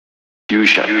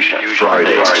Fusion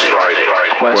Fridays.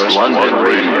 Quest London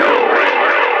Radio.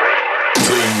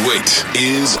 The wait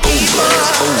is over.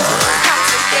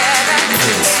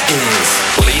 This is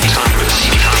Lee Thomas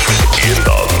in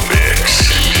the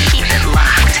mix. Keep it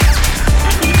locked.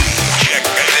 Check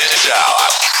this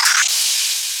out.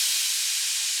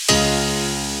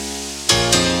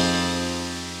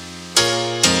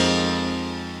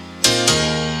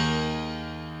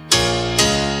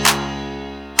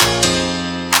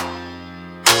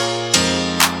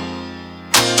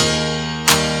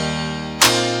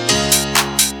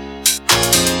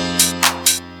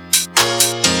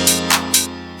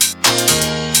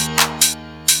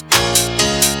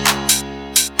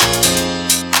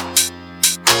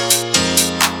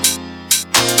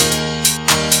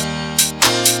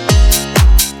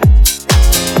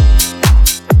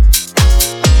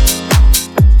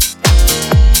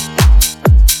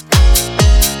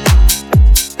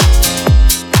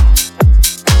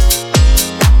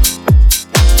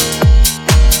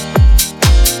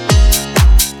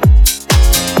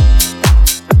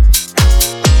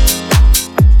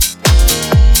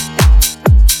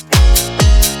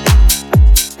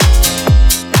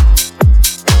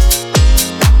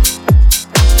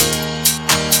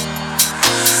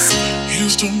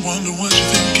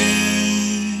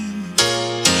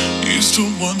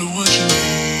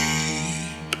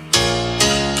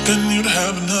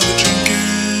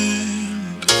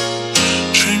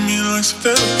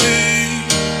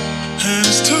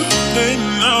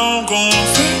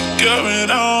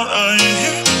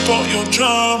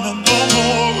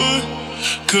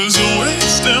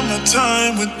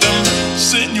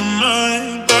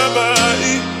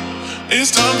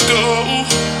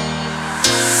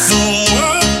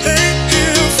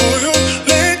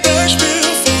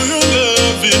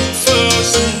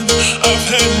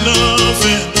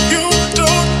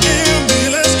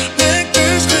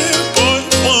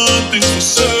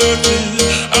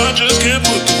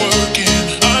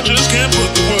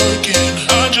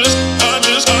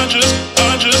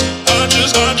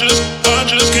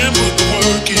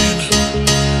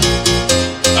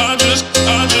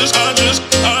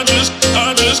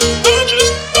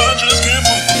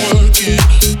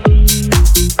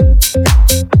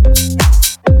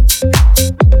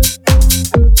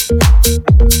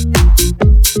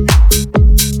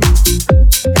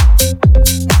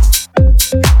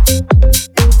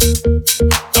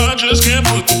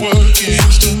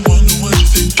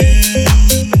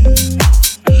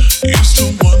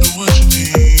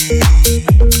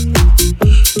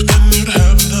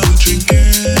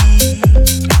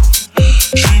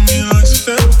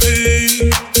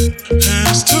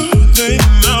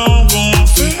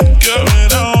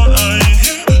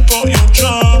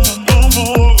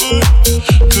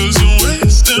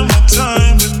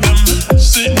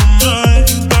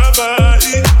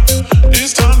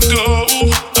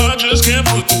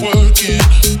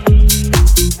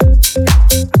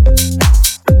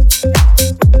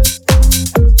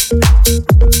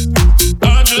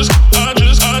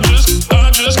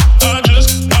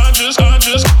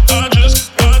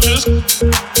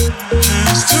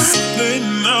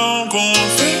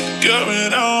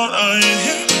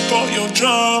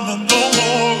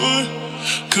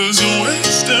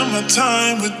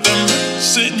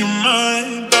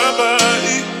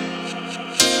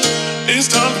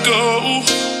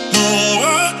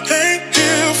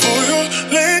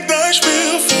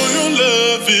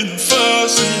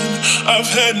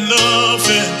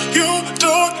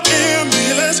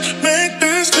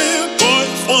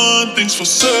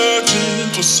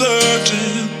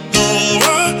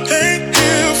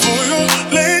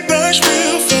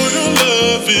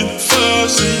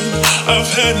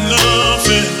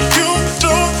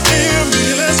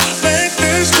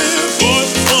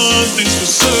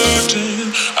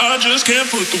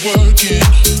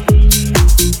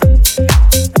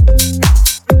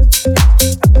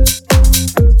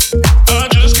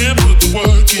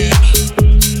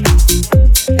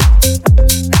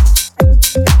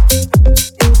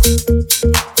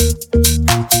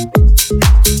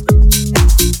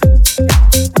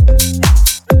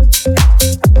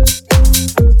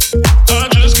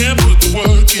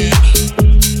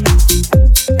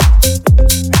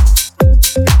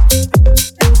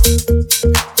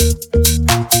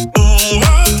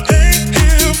 Oh,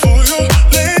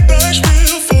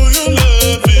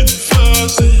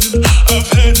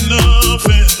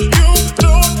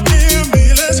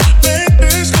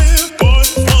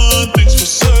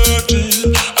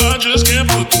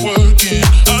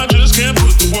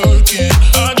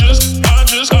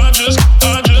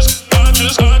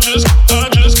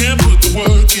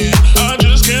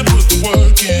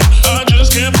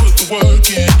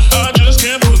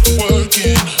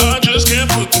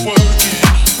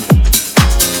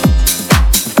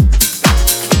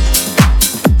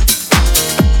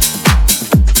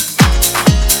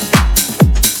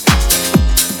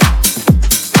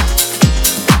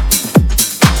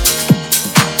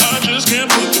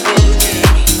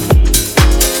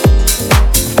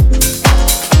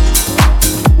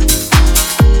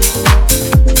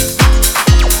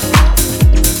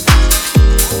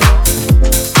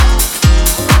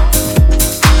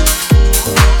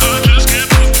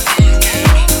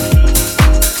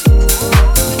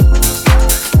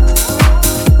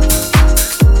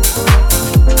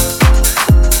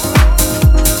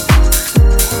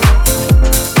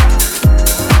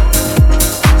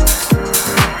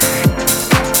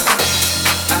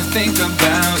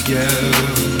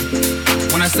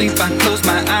 sleep, I close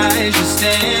my eyes, you're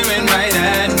staring right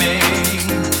at me.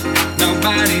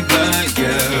 Nobody but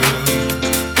you.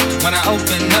 When I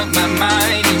open up my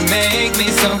mind, you make me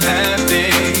so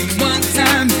happy. One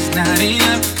time is not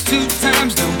enough, 2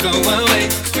 times don't go away,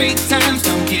 3 times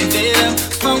don't give it up,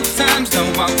 4 times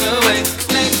don't walk away.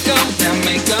 Let go, now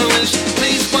make a wish,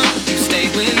 please won't you stay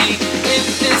with me? If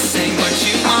this ain't what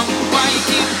you want, why you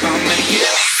keep on making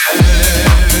me hurt?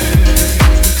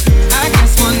 I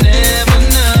guess we'll never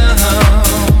know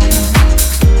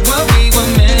what we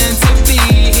were meant to be.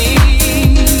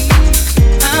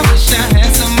 I wish I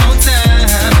had some more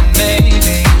time,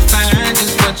 maybe find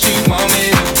just what you want me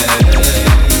to do.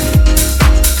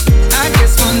 I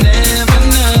guess we'll never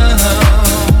know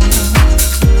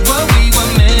what we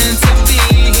were meant to be.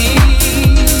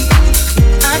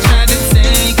 I tried to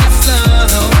take it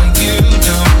slow, but you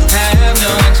don't have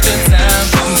no extra time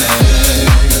for me.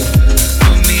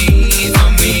 For me, for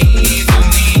me, for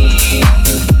me.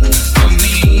 For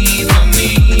me, for me,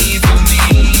 for me.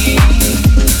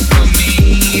 For me,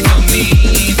 for me,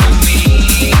 for me.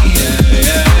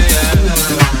 Yeah, yeah, yeah.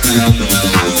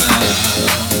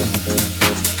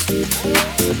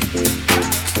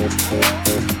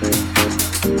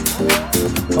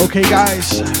 Okay, guys,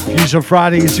 Views on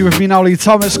Fridays. You with me now, Lee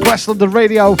Thomas, Quest London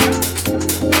Radio.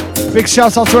 Big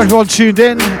shout out to everyone tuned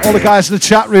in, all the guys in the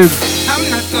chat room. I'm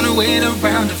not gonna wait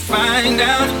around to find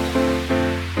out.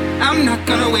 I'm not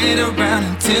gonna wait around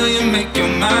until you make your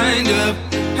mind up.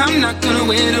 I'm not gonna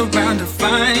wait around to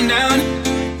find out.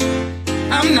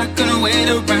 I'm not gonna wait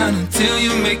around until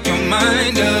you make your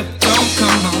mind up. Don't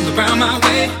come all around my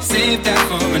way, save that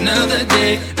for another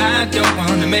day. I don't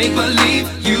wanna make believe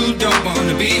you don't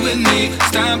wanna be with me.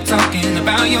 Stop talking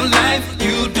about your life,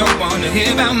 you don't wanna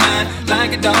hear about mine.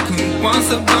 Like a dog who wants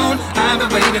a bone, I've been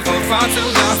waiting for far too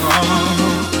long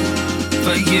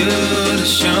for you to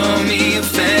show me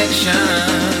affection.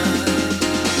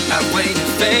 I've waited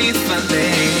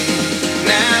faithfully,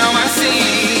 now I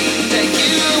see that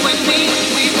you and me,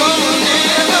 we won't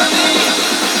never be.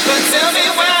 But tell me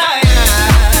why.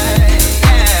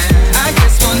 I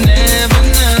guess we'll never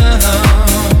know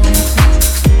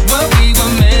what we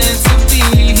were meant to be.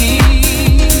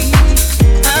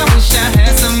 I wish I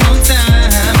had some more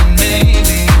time,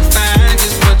 maybe find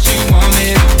just what you want me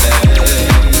to do.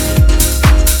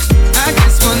 I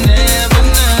guess we'll never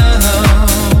know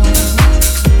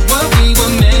what we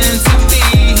were meant to be.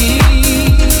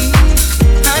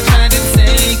 I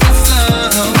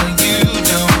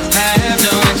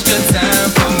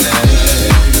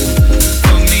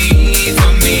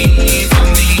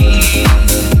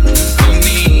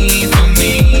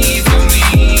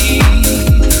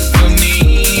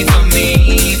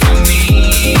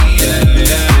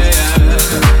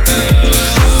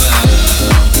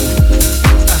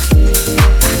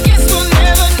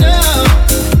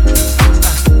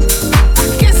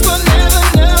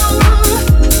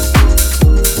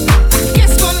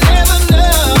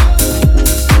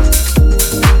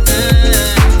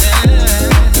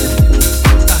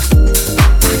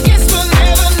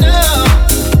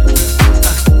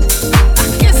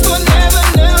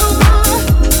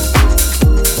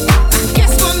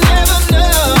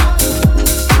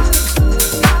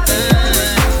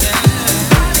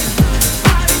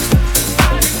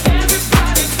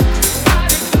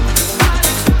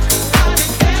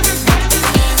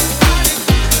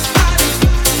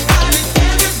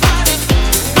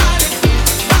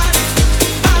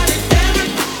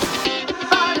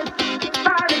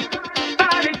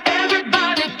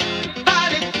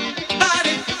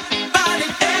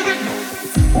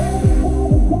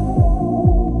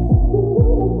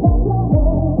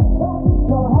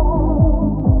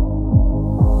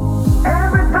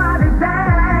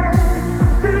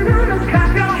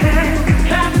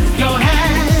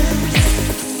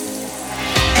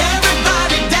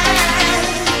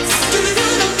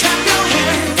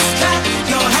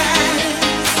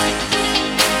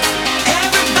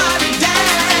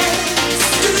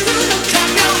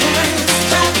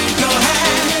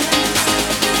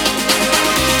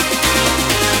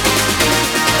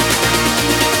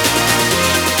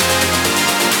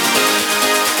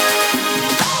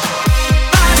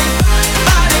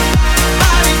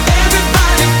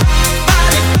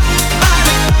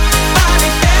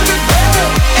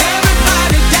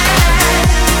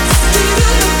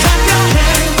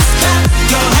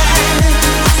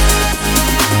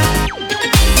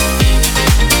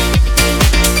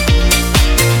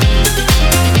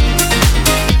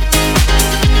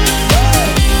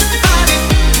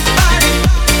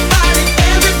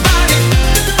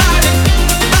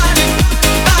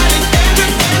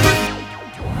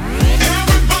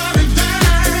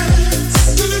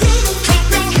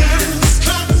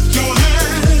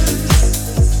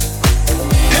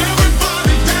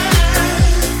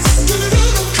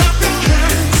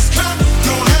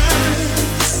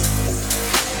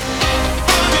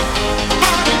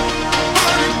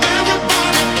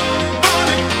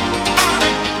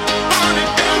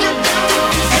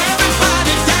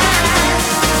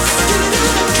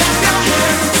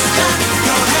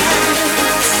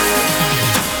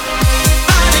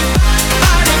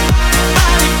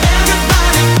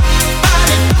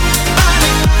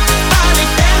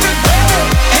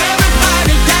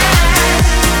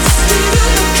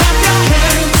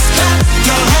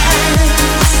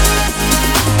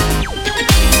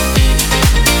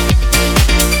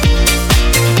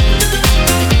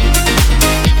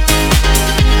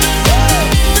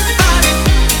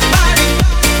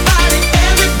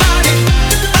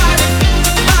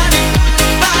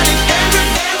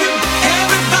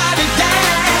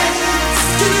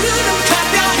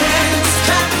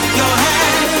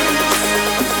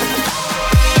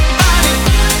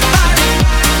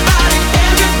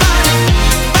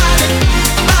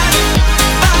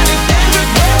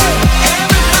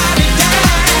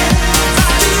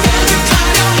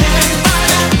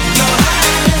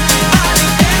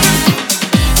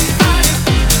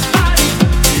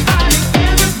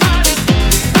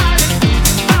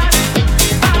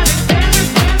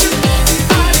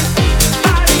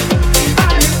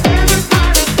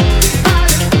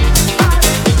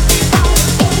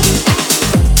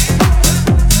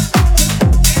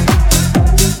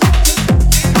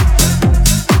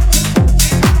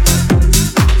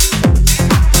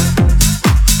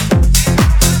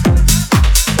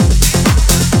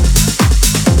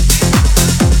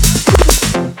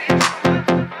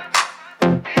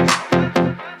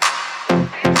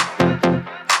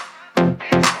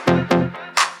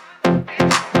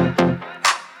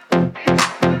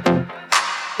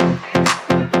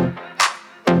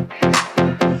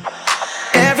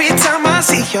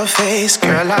your face,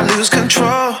 girl, I lose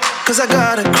control. Cause I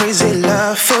got a crazy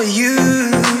love for you.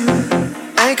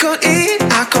 I could eat,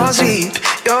 I could sleep.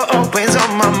 You're always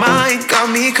on my mind. Got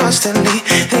me constantly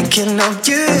thinking of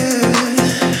you.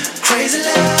 Crazy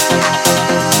love.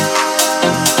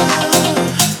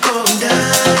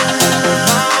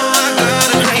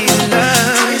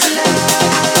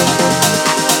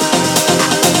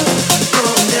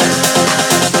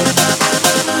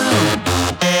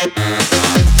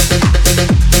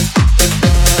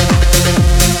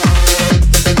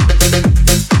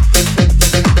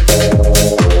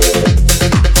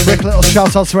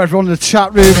 Shout out to everyone in the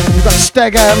chat room. We've got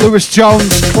Stegger, Lewis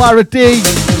Jones, Clara D,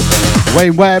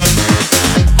 Wayne Webb.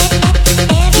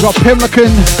 We've got Pimlican,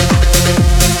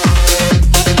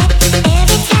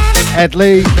 Ed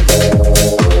Lee.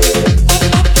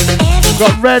 We've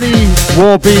got Reddy,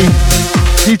 Warby,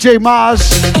 DJ Mars,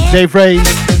 Dave Rain.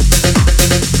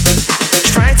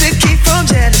 Try to keep from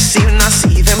jealousy when I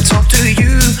see them talk to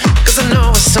you. Cause I know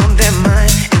what's on their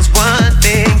mind. It's one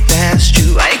thing that's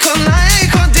true. I can't lie.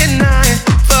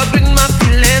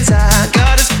 I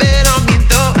got a spit on me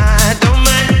though I don't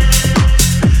mind.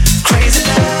 Crazy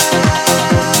love,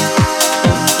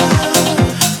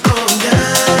 go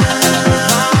down.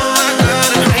 Oh, I got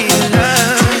a crazy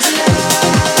love. Crazy love,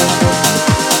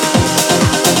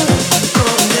 go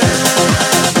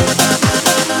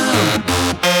down.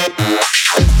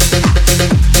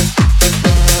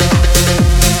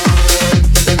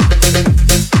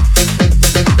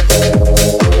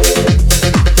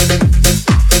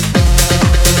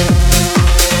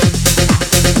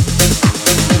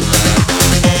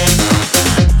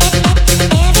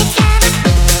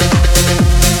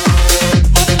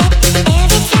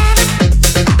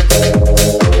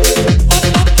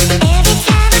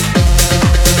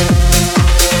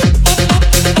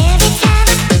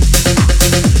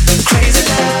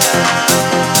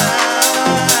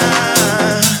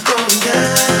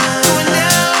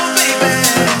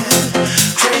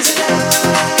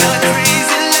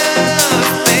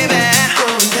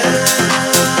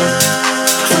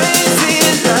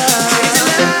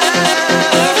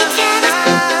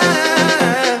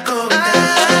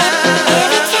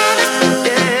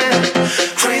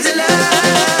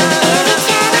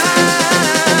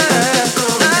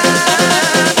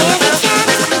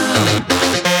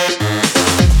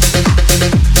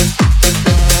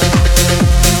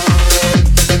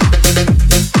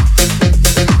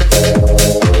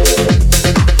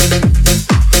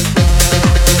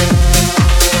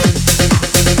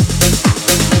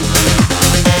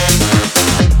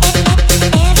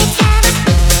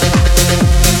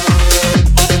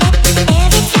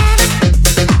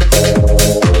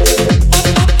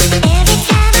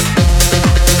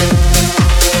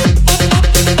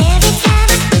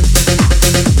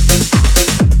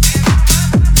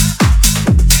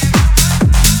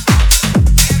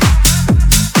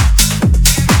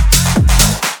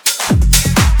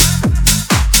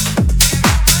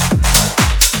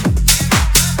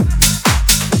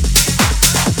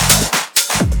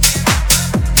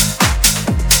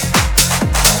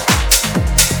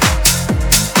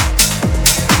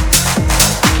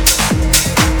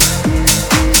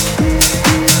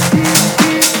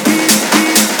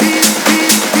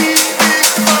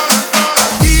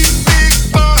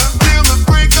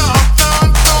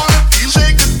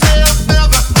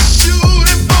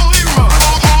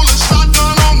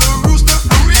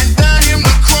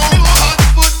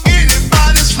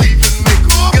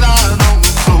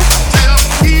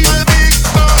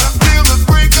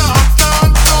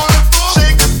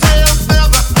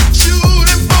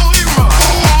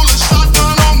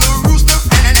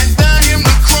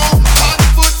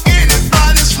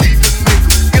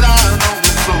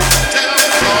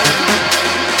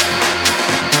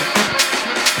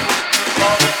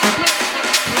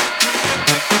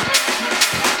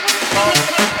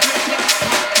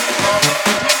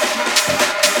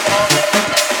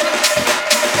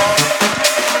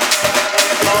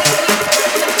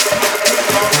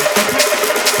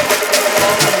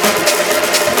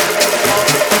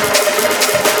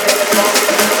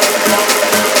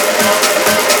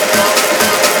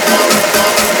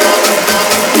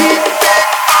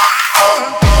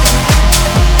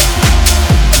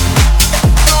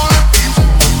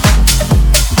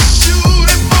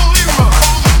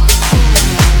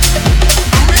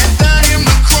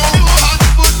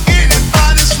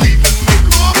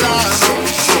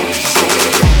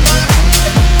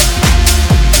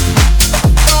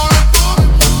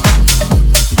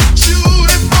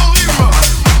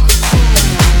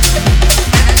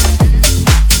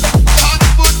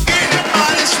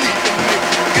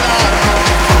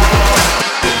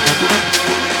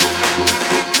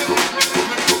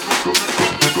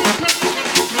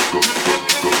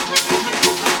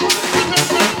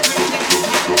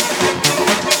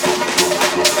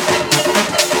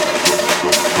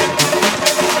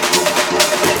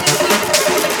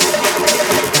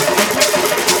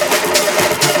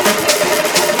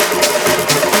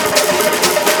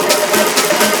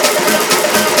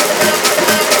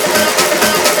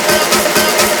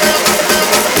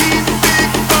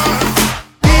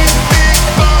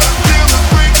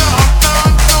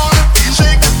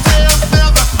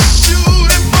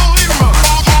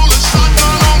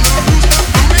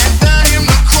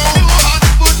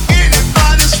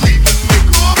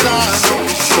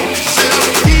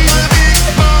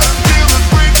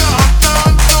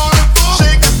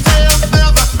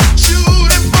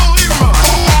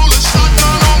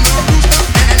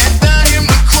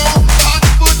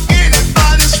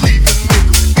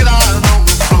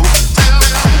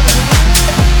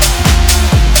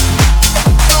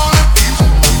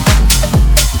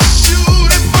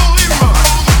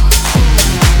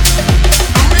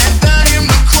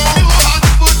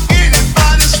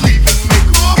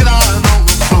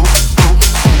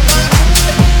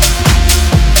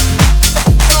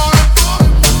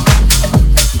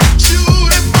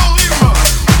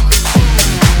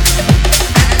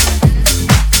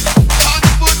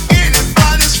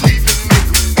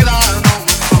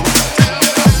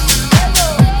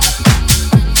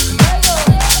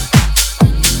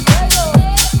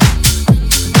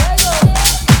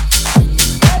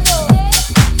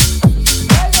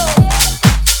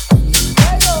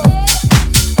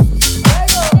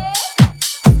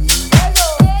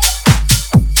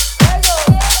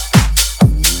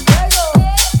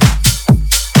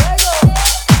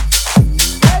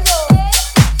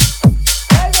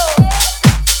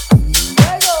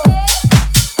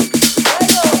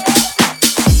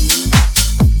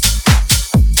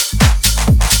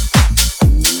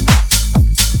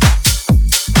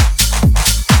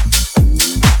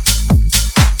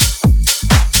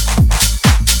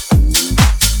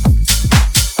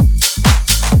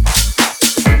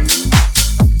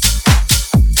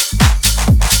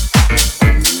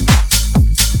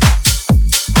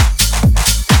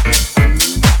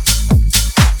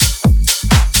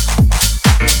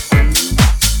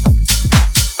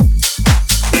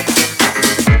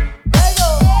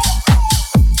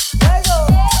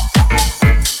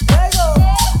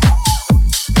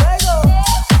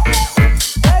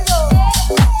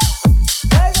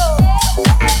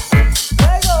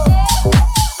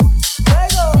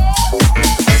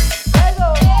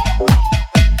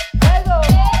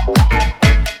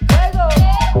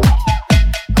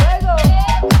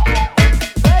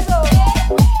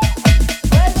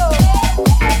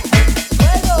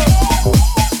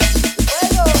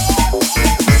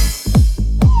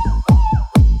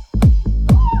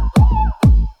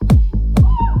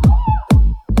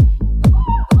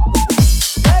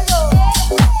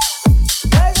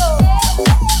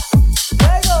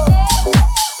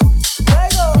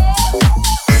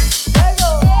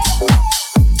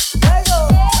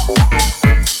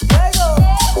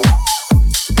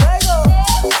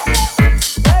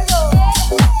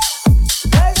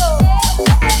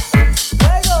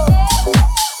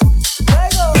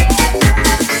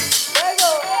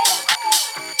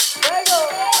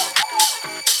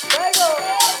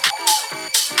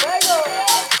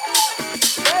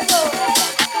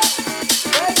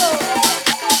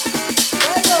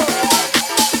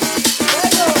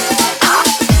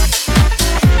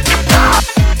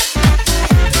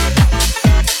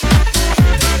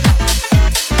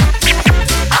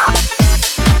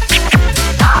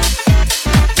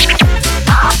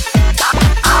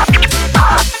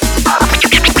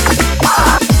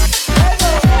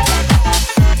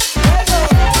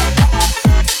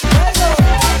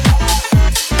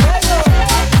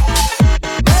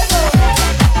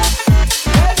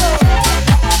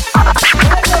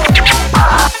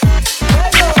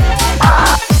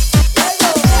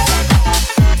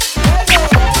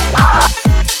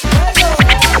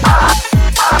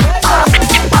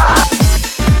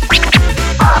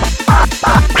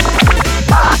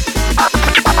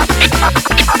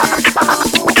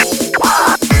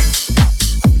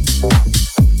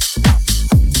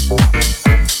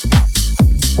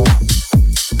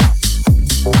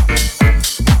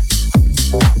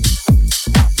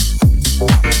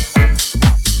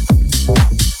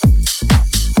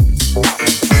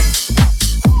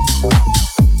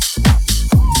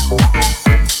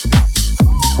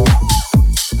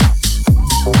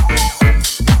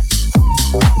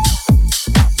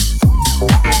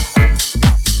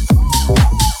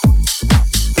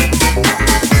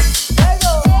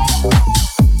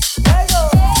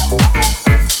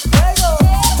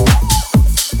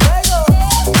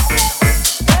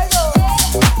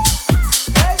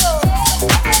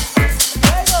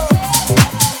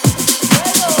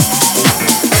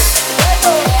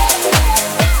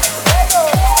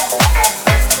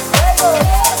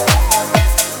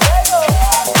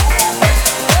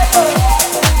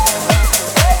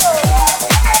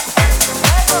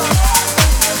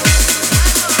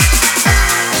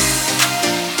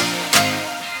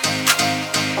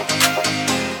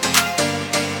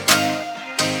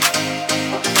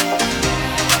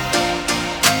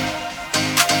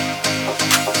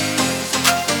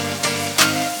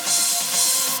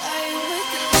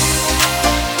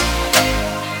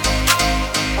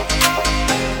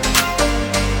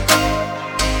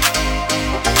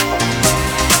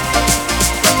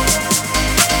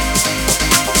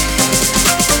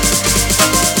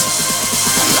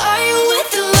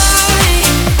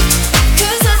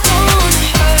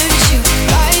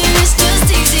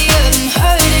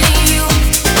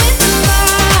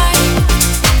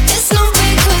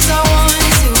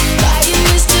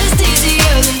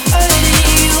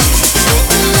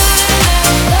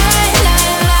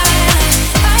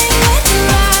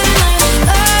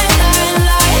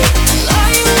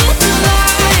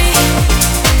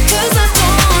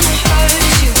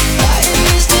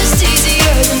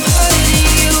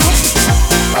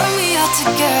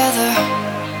 together.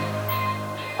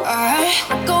 Alright,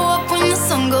 go up when the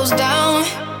sun goes down.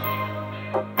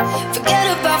 Forget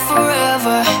about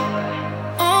forever.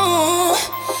 Oh,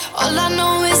 all I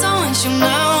know is I want you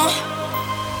now.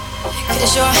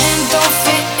 'Cause your hand don't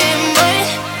fit in mine,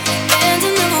 and I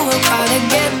never will try to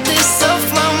get this off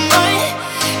my mind.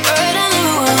 But I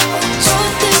never will.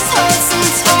 Truth this hurts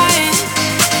sometimes.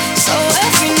 So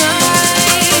every night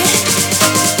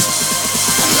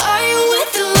I lie with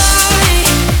the lie,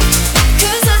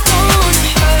 'cause I don't wanna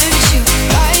hurt you.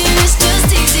 Lying is just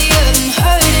easier than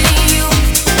hurting you.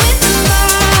 With the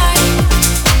lie,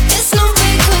 it's no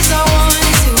big 'cause I want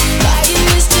to. Lying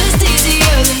is just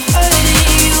easier than hurting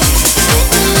you. With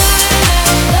the lie,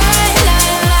 lie,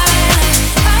 lie, lie, lie.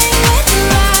 Lying with the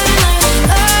lie,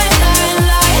 lie, lie,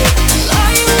 lie.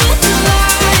 Lying with the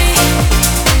lie,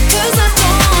 'cause I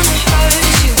don't wanna hurt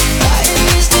you. Lying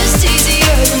is just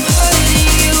easier than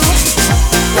hurting you.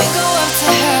 We go up to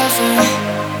heaven,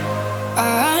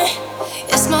 alright.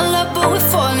 It's my love, but we're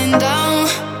falling down.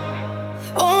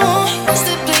 Oh,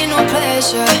 simply no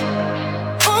pleasure.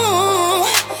 Oh,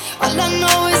 all I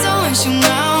know is I want you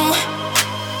now.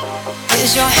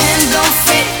 'Cause your hand don't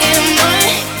fit in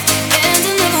mine, and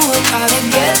I never will try to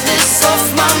get this off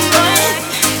my mind.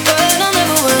 But I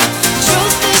never will.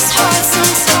 Truth is hard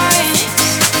sometimes.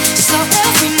 So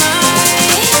every night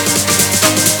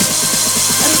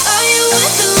I lie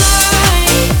with the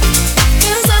lie,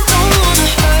 'cause I don't wanna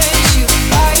hurt you.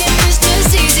 Lying is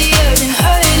just easier than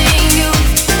hurting you.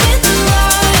 With the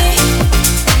lie,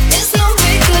 it's no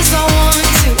big 'cause I want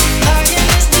to. Lying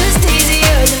is just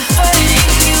easier than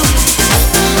hurting you. With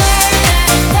the lie,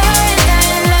 lie,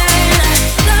 lie, lie,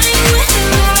 lying with the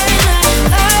lie,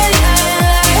 lie, lie,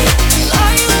 lie.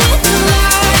 Lying with the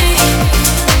lie,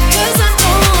 'cause I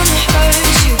don't wanna hurt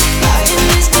you. Lying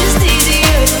is just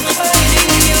easier than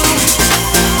hurting you.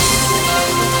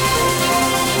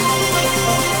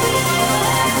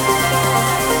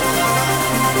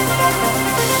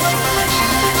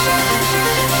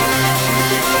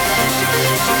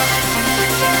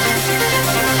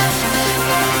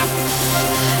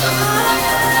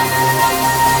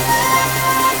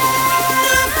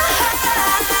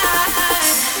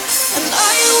 I'm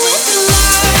lying with the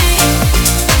lie,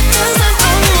 'cause I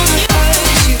don't wanna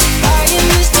hurt you. Lying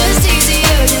is just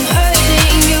easier than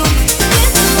hurting you.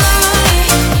 With the lie,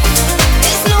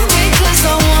 it's no big 'cause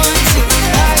I want to.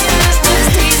 Lying is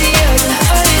just easier than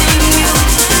hurting you.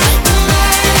 With the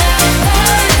lie,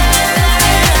 lie, lie,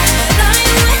 lie,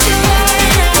 lying with the lie,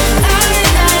 lie,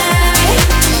 lie,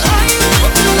 lying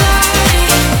with the lie,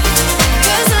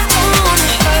 'cause I don't wanna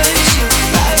hurt you.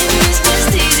 Lying is just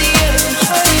easier than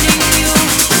hurting you.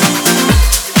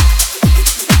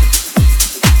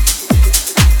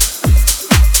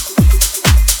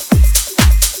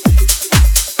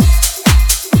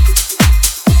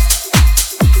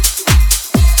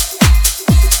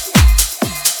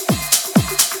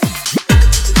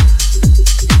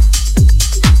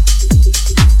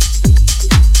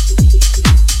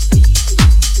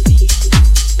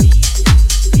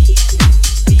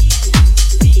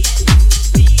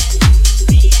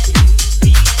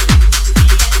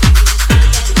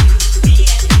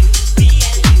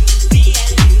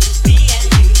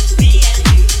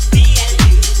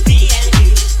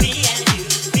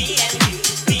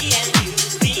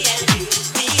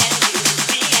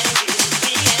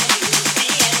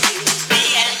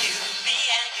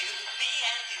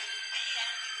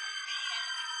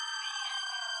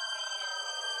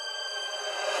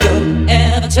 Don't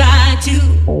ever try to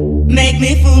make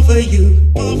me fool for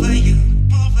you, fool for you,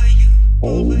 fool for you,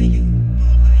 fool for you.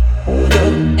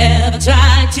 Don't ever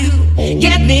try to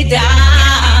get me down.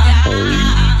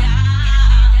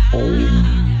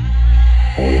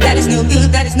 That is no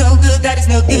good, that is no good, that is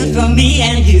no good for me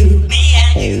and you. Me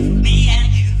and you, me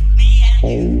and you, me and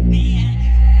you, me and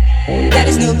you. That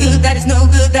is no good, that is no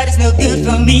good, that is no good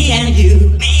for me and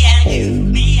you. Me and you,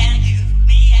 me and you,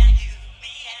 me and you, me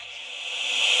and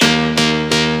you.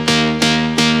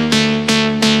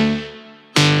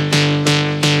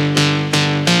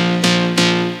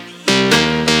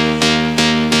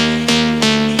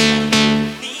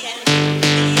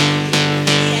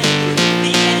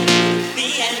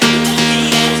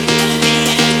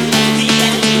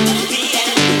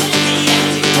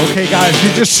 Okay, guys, if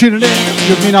you're just tuning in,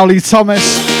 with me, Ollie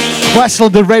Thomas, Quest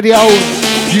London Radio,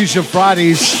 Fusion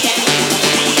Fridays.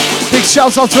 Big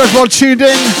shout out to everyone tuned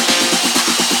in.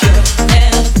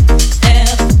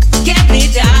 Get me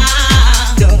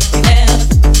down. Don't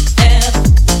ever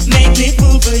make me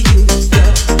fool for you.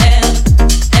 Don't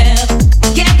ever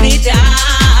get me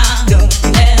down. Don't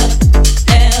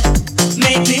ever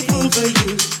make me fool for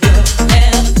you. Don't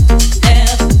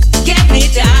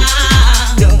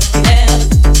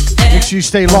sure you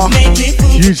stay locked.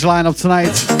 Huge lineup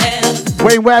tonight.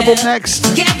 Wayne Webb up next.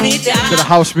 Bit of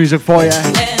house music for you.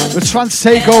 The Trance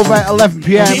Takeover at 11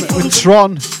 PM with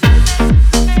Tron.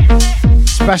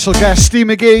 Special guest Steve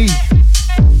McGee.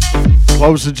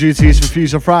 Close the duties for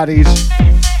Fusion Fridays.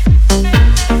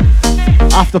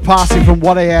 After party from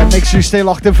 1 AM. Make sure you stay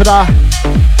locked in for that.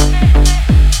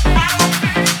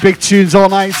 Big tunes all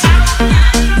night.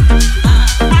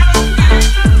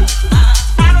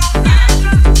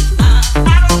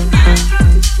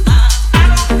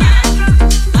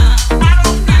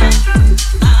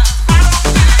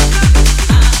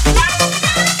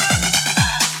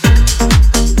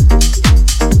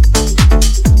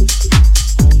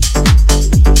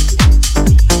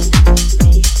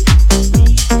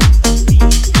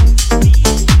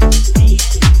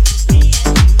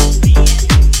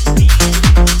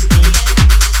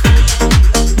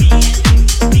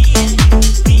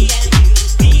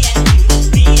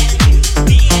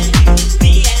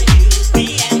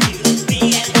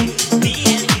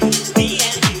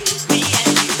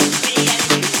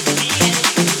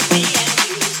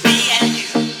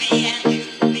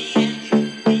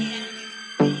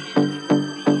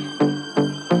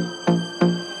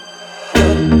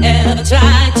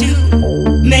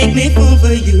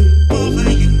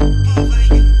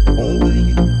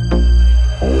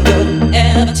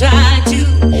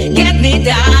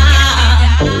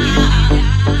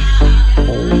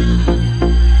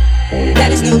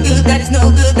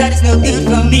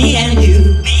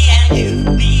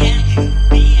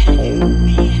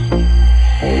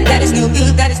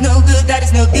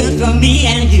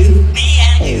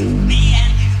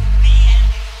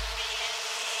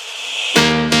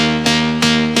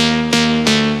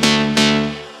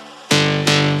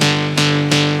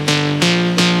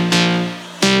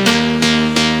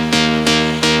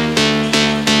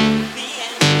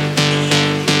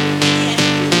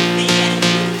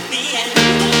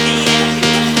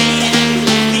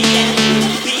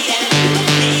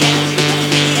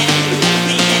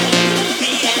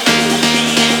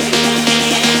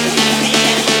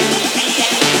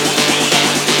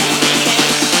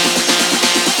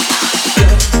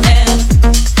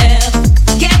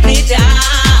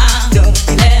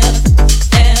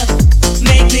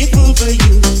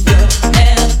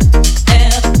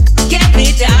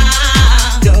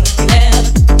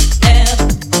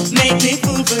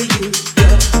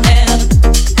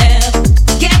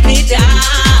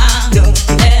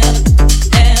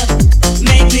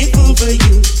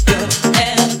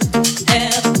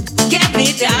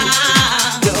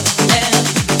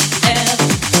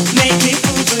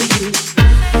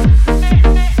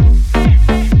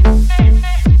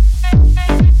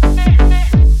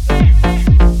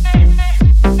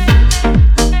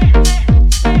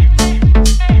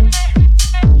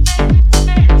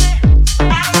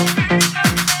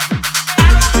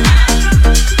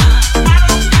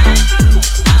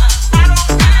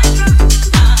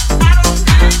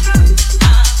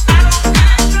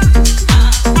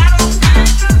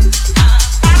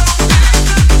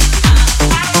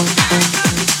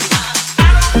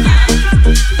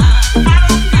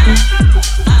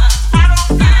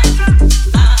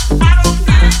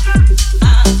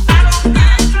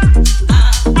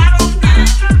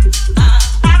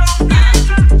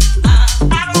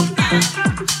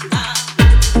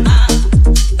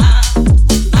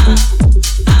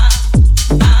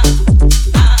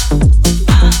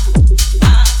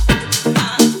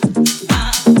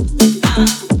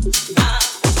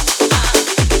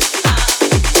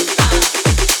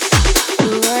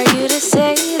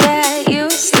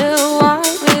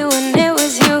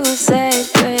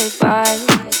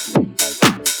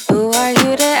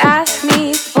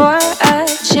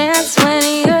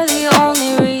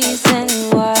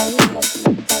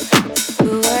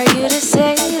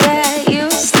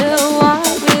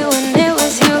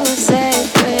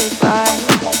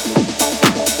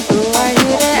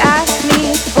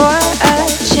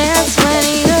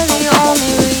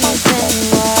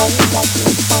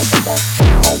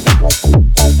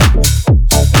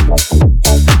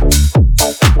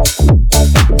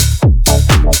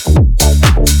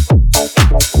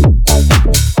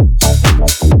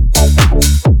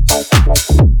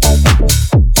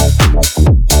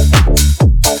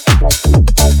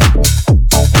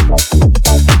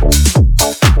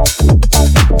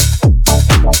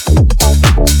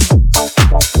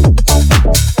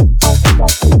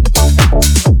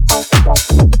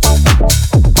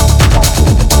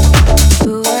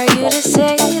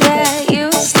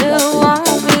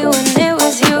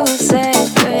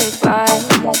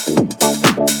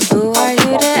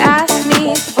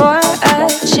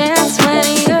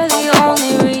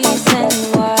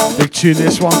 tune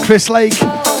this one. Chris Lake. Big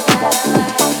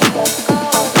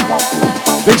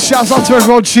shouts out to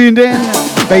everyone tuned in.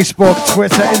 Facebook,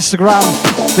 Twitter, Instagram.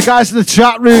 The guys in the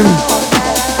chat room.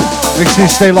 Make sure you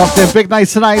stay locked in. Big night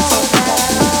tonight.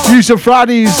 Fusion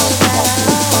Fridays.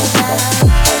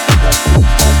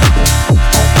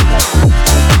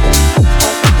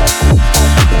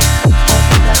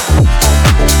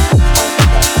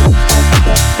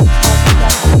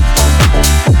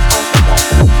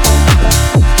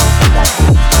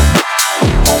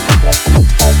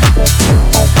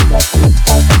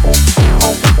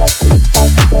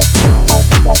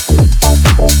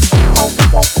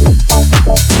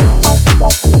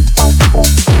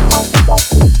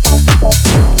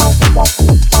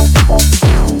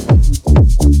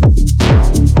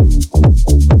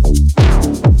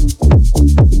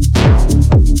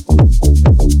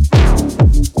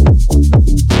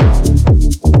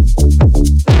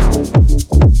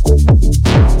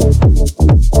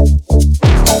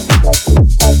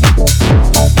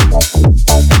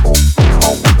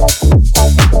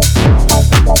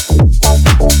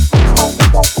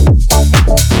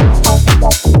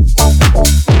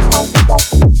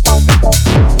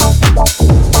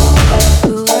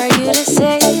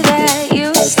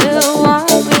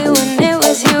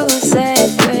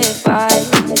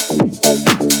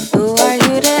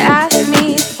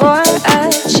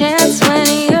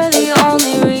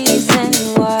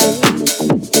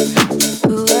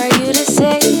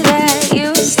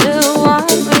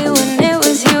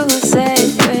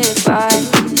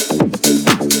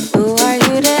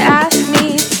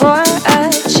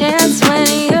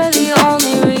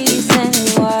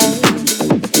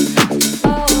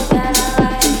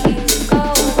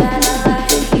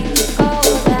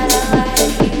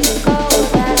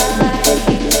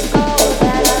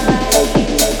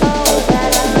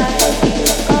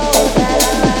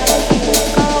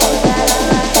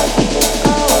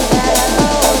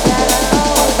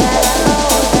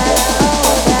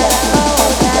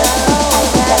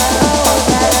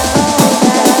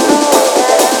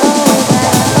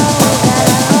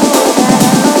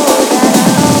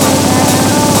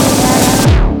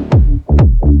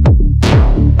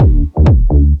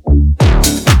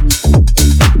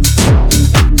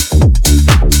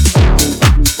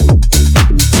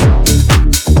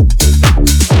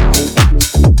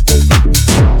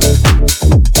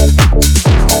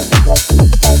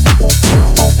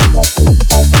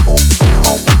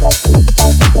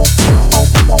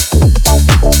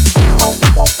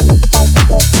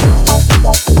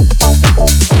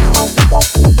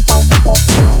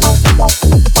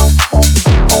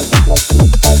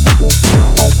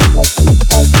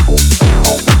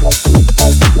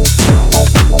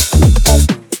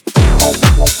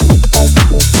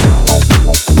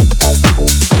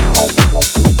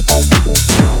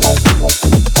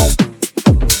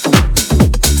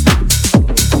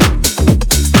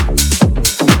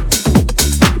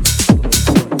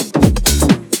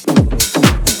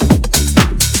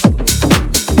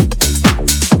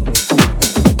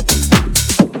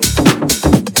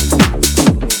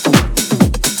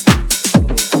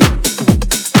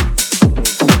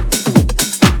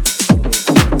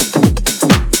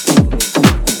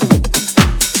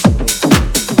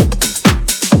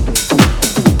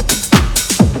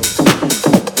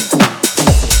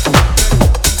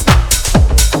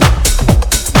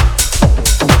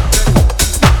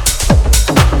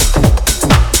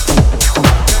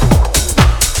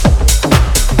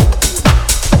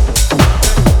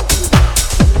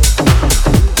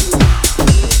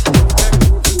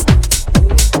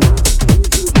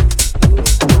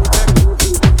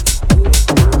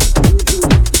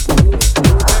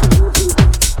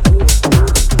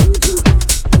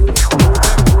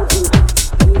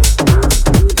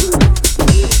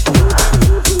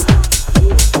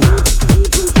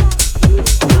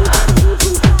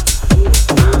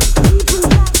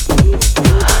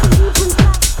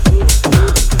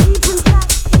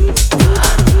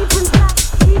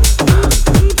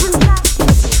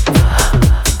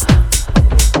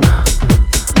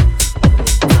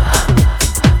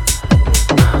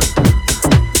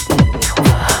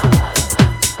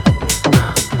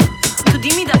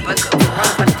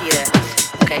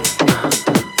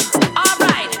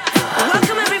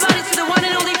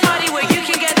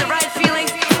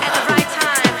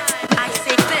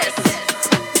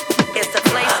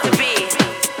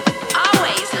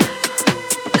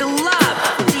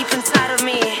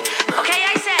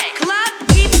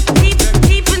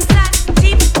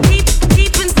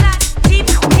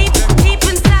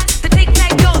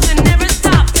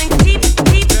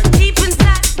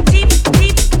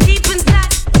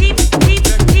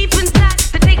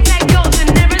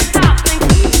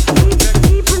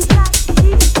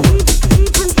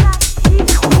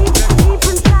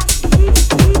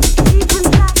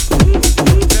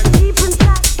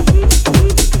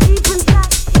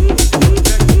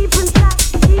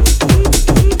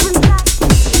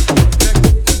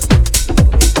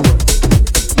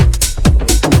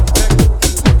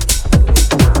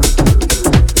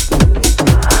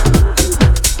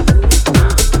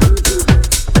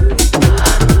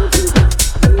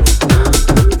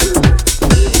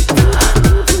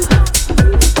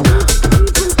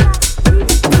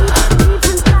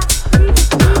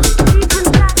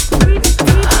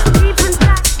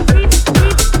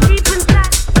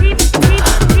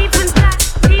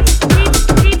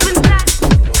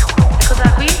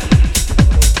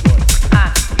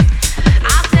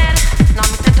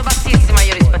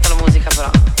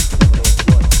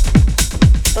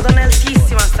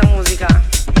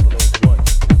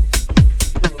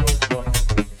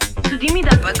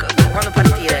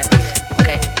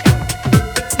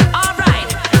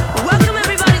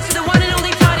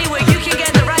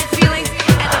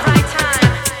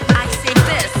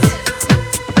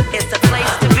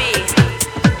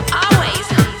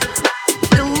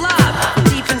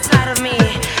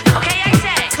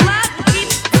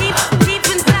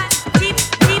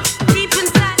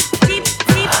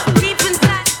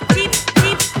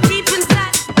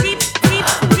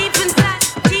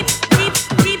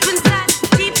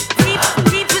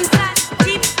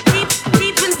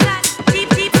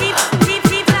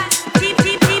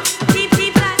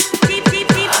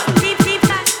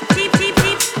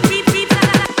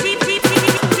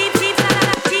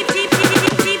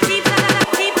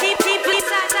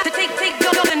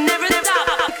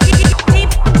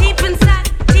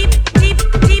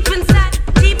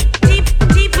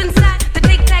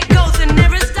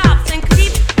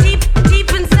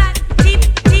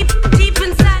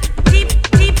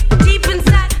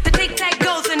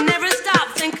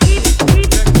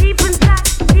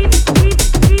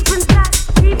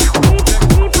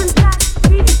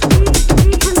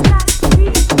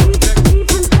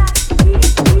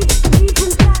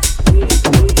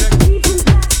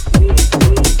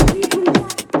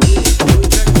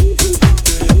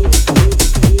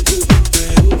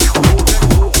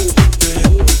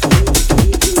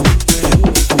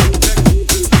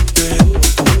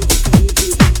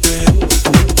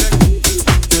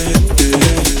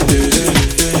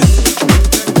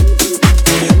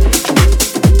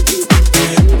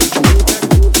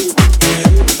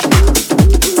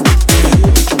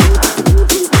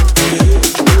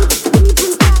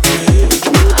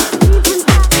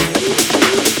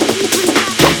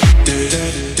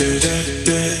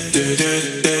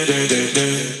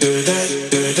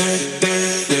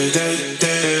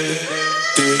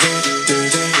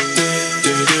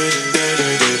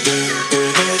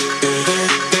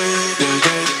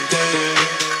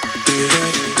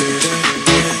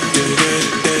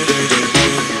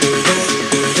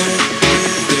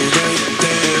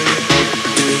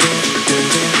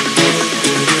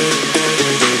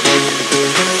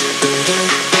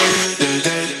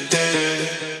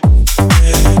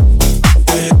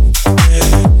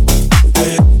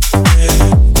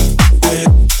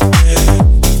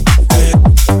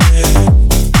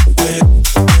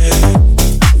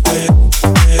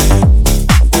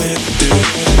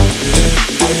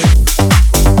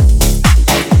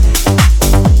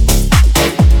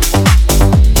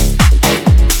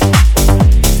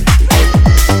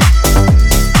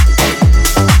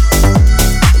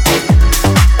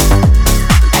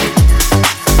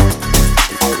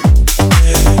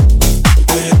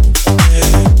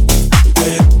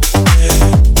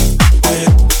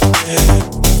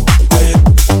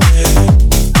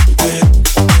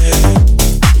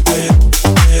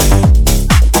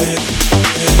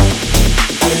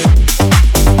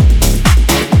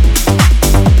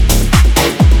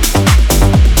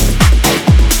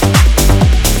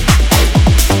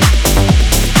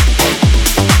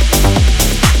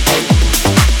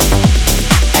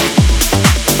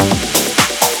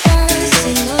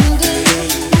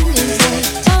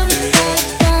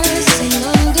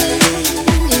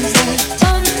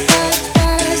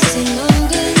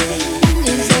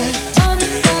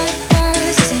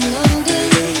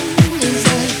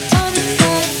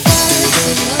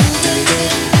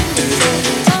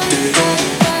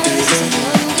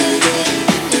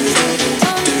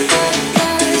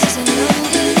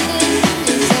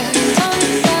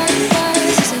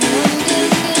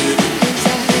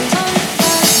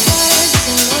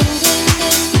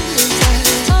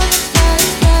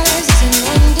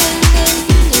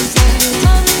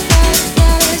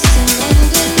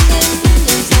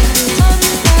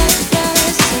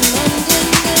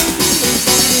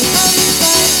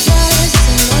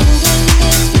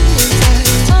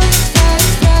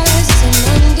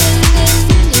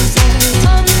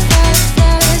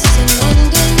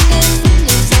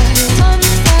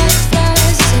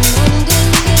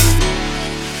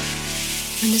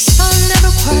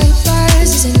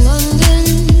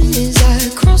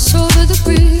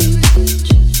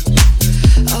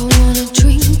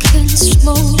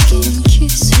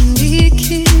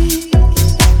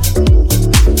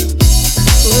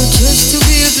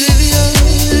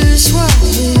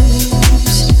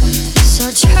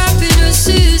 happiness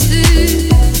is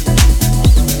this?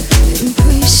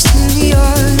 Embraced in the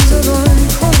arms of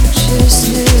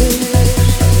unconsciousness.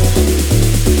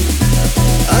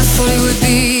 I thought it would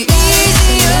be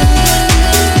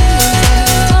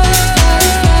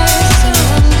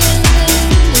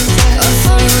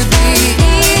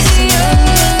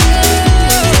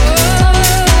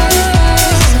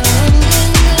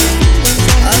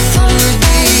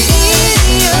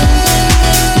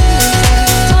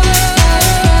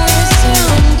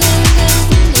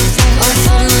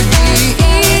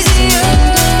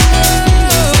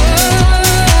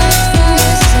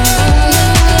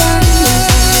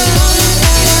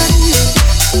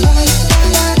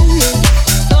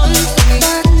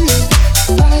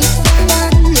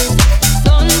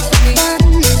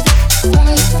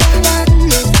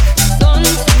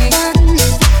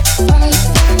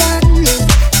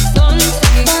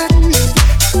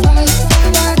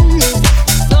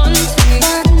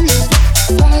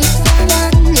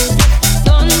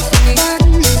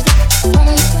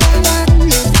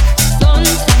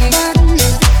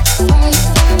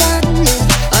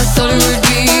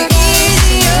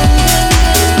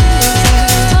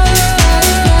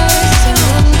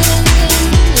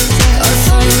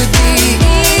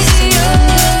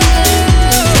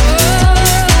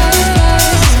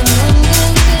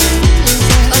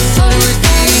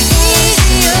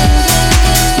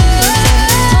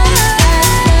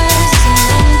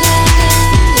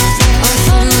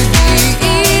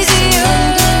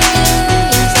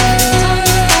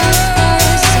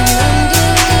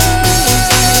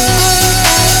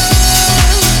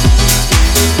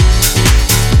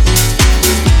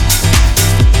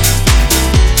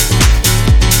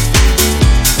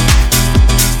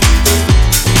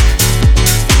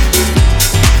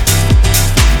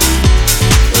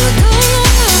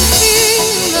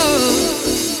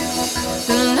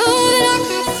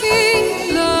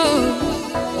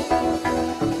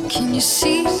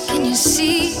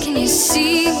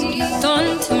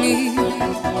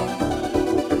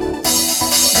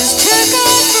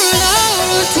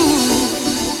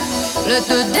let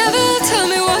the devil tell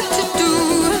me what to do.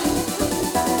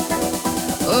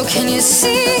 Oh, can you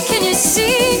see, can you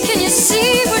see, can you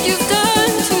see what you've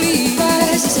done to me?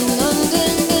 Rises in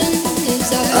London,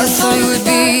 I thought it would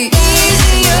be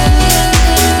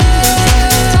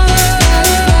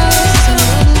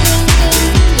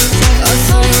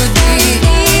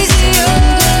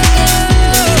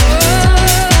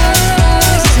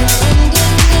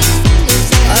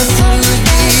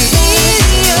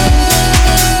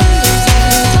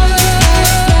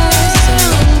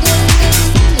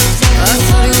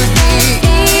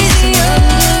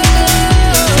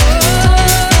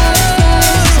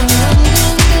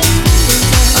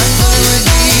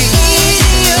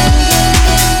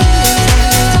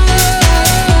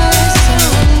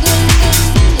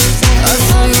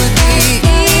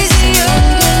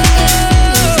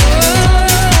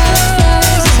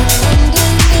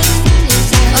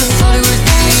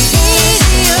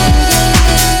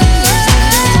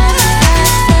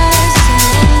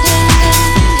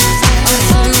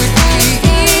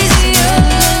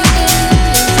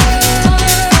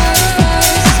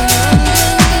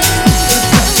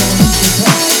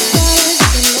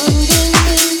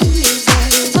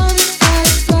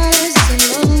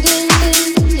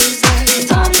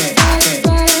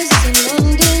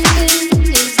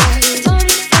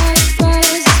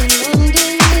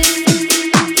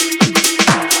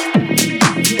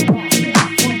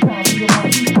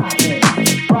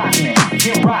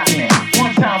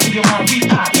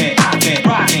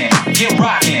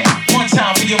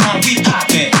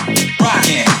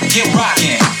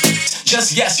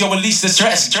release the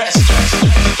stress.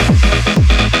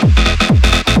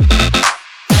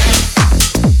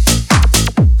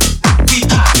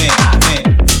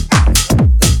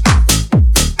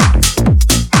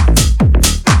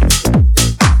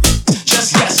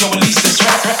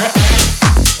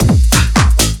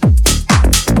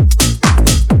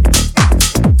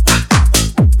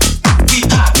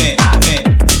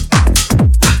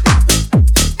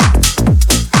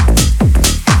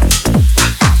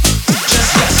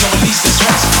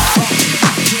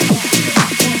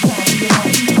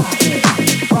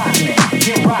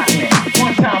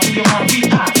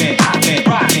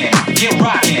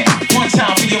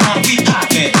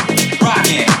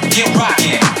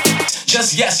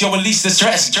 Yo, release the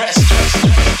stress.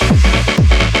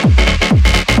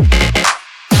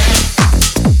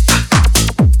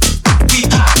 We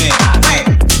poppin'.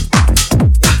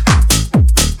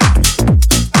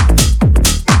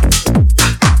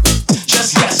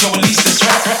 Just yes, yo, release the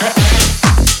stress.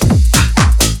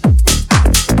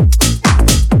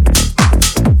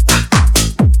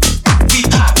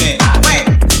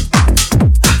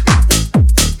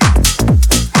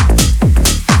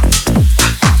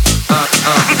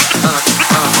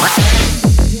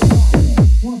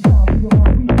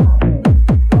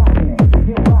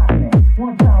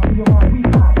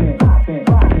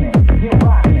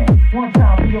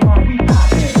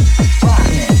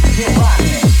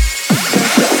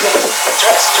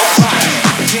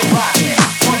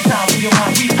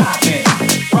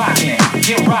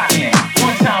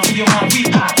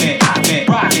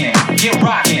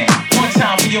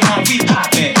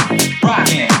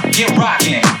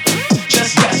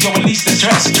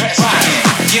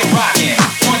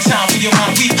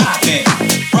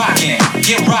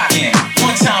 rocking.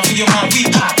 One time for your mind, we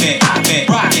poppin', poppin',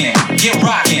 rockin', get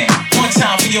rockin'. One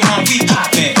time for your mind, we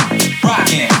poppin',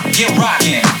 rockin', get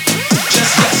rockin'.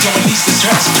 Just yes, yo, release the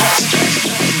stress.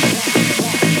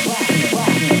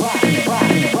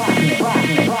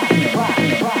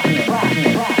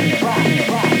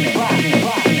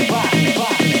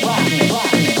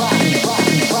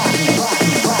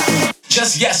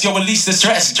 Just yes, yo, release the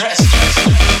stress.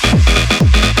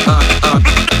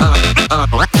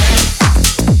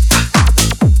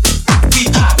 We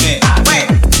poppin', poppin'.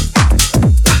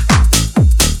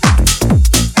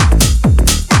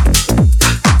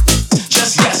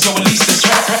 Just yes, yo, release the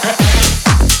stress.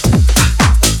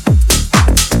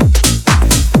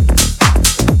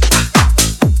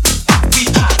 We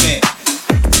poppin'.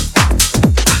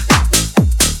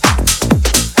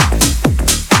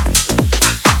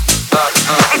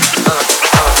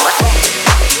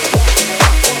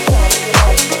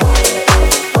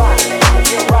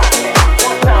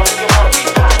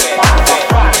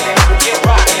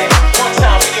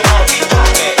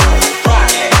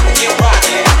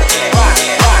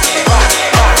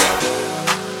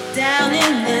 Down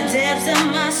in the depths of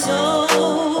my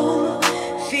soul,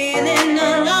 feeling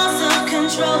a loss of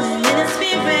control and in a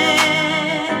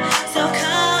spirit so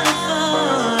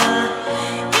colorful.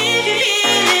 If you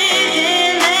feel it,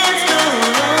 then let's go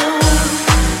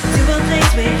to a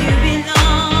place where you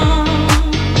belong.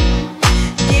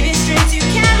 Give it strength to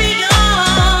carry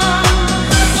on.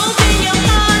 Open your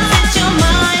heart, set your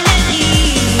mind at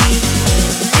ease.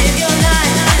 Live your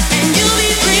life and you'll be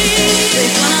free.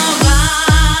 We're gonna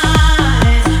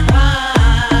rise,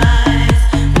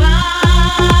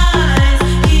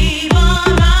 keep on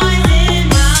rising,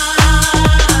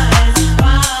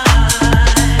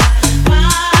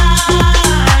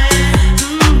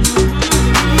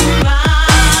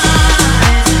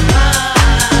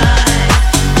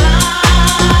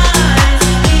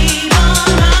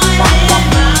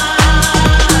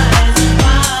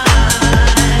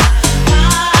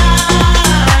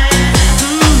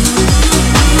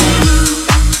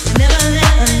 never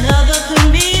let another put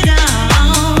me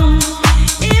down.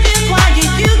 If you're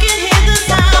quiet, you can hear the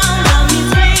sound of me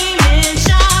screaming,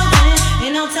 shouting.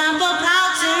 Ain't no time for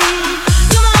pouting.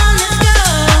 Come on, let's go.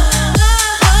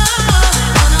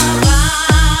 Gonna rise,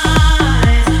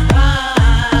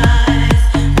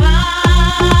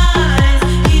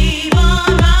 keep on rising, keep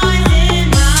on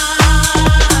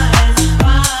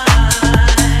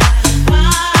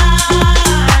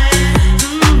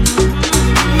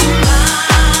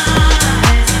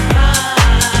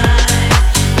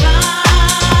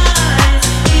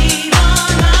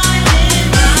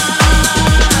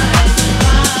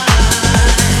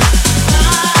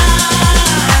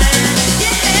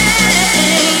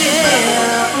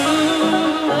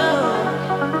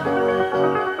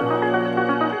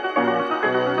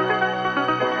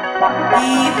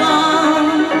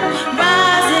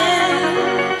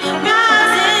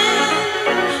rising,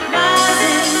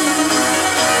 rising.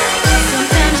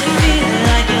 Sometimes you feel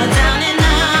like you're down and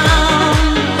out,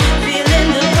 feeling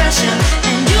the pressure,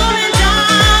 and you're in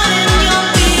doubt, and you're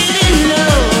feeling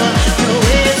low.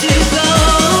 Nowhere to go.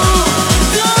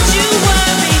 Don't you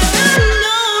worry, I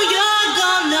know you're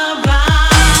gonna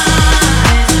rise,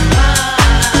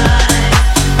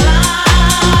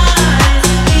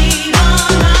 keep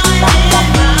on rising,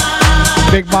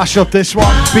 Big mashup this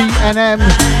one, BNM.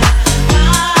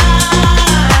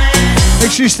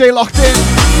 Make sure you stay locked in.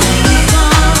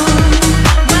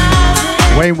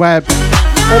 Wayne Webb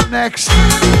up next.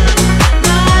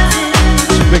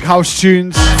 Some big house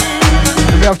tunes.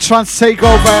 And we have Trance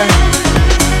Takeover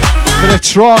for the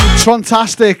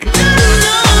Tron-tastic.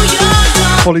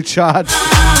 Fully charged.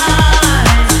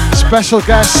 Special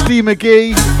guest Steve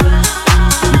McGee.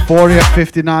 Euphoria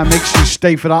 59. Make sure you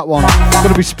stay for that one. It's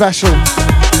gonna be special.